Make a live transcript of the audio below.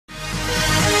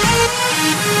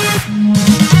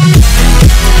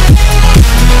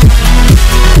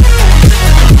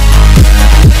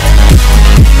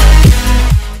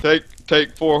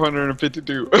Take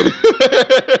 452.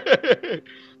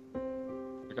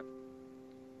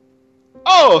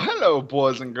 Oh, hello,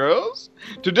 boys and girls.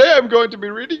 Today I'm going to be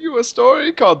reading you a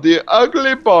story called The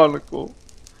Ugly Barnacle.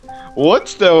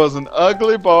 Once there was an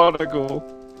ugly barnacle.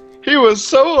 He was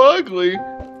so ugly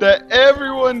that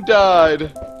everyone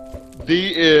died.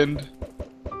 The end.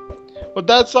 But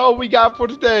that's all we got for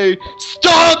today.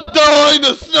 Stop throwing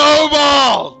the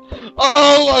snowballs!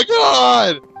 Oh my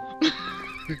god!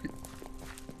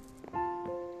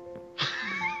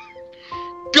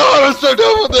 God, I'm so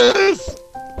done with this!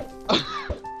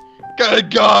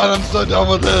 God, I'm so done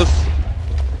with this!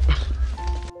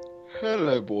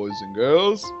 Hello, boys and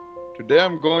girls. Today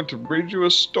I'm going to read you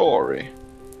a story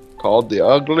called The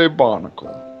Ugly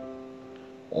Barnacle.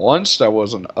 Once there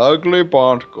was an ugly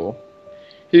barnacle.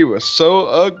 He was so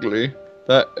ugly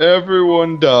that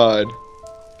everyone died.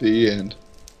 The end.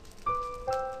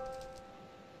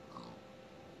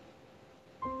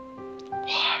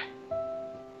 Why?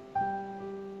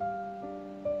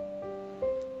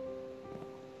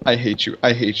 I hate you.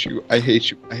 I hate you. I hate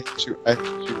you. I hate you. I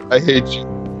hate you. I hate you.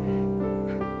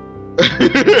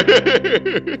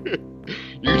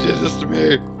 You did this to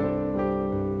me.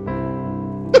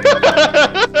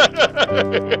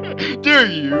 Do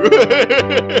you?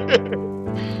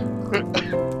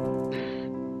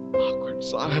 Awkward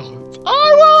silence. I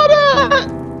want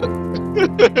it!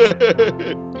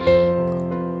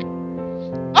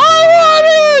 I want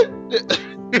it!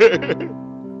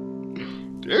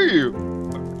 Do you?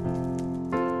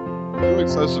 You look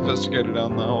so sophisticated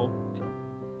down the hole.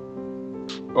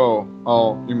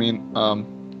 Oh, you mean, oh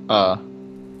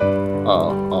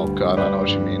god, I know what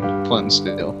you mean. Flint and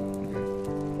steel.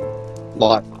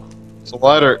 Light. It's a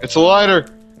lighter. It's a lighter.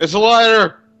 It's a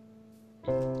lighter.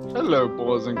 Hello,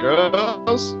 boys and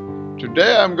girls.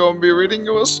 Today I'm going to be reading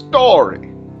you a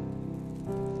story.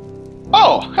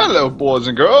 Oh, hello, boys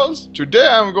and girls. Today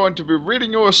I'm going to be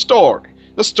reading you a story.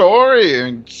 The story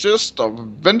consists of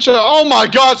adventure. Oh my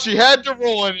god, she had to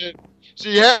ruin it.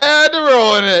 She had to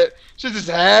ruin it. She just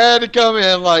had to come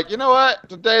in like, you know what?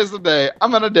 Today's the day.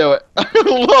 I'm gonna do it.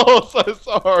 Lord, so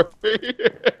sorry.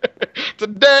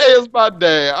 Today is my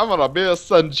day. I'm gonna be a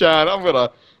sunshine. I'm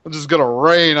just gonna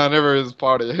rain on everybody's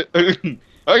party.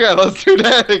 Okay, let's do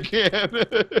that again.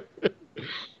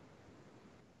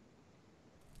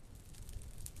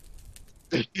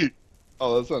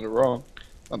 Oh, that sounded wrong.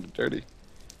 Sounded dirty.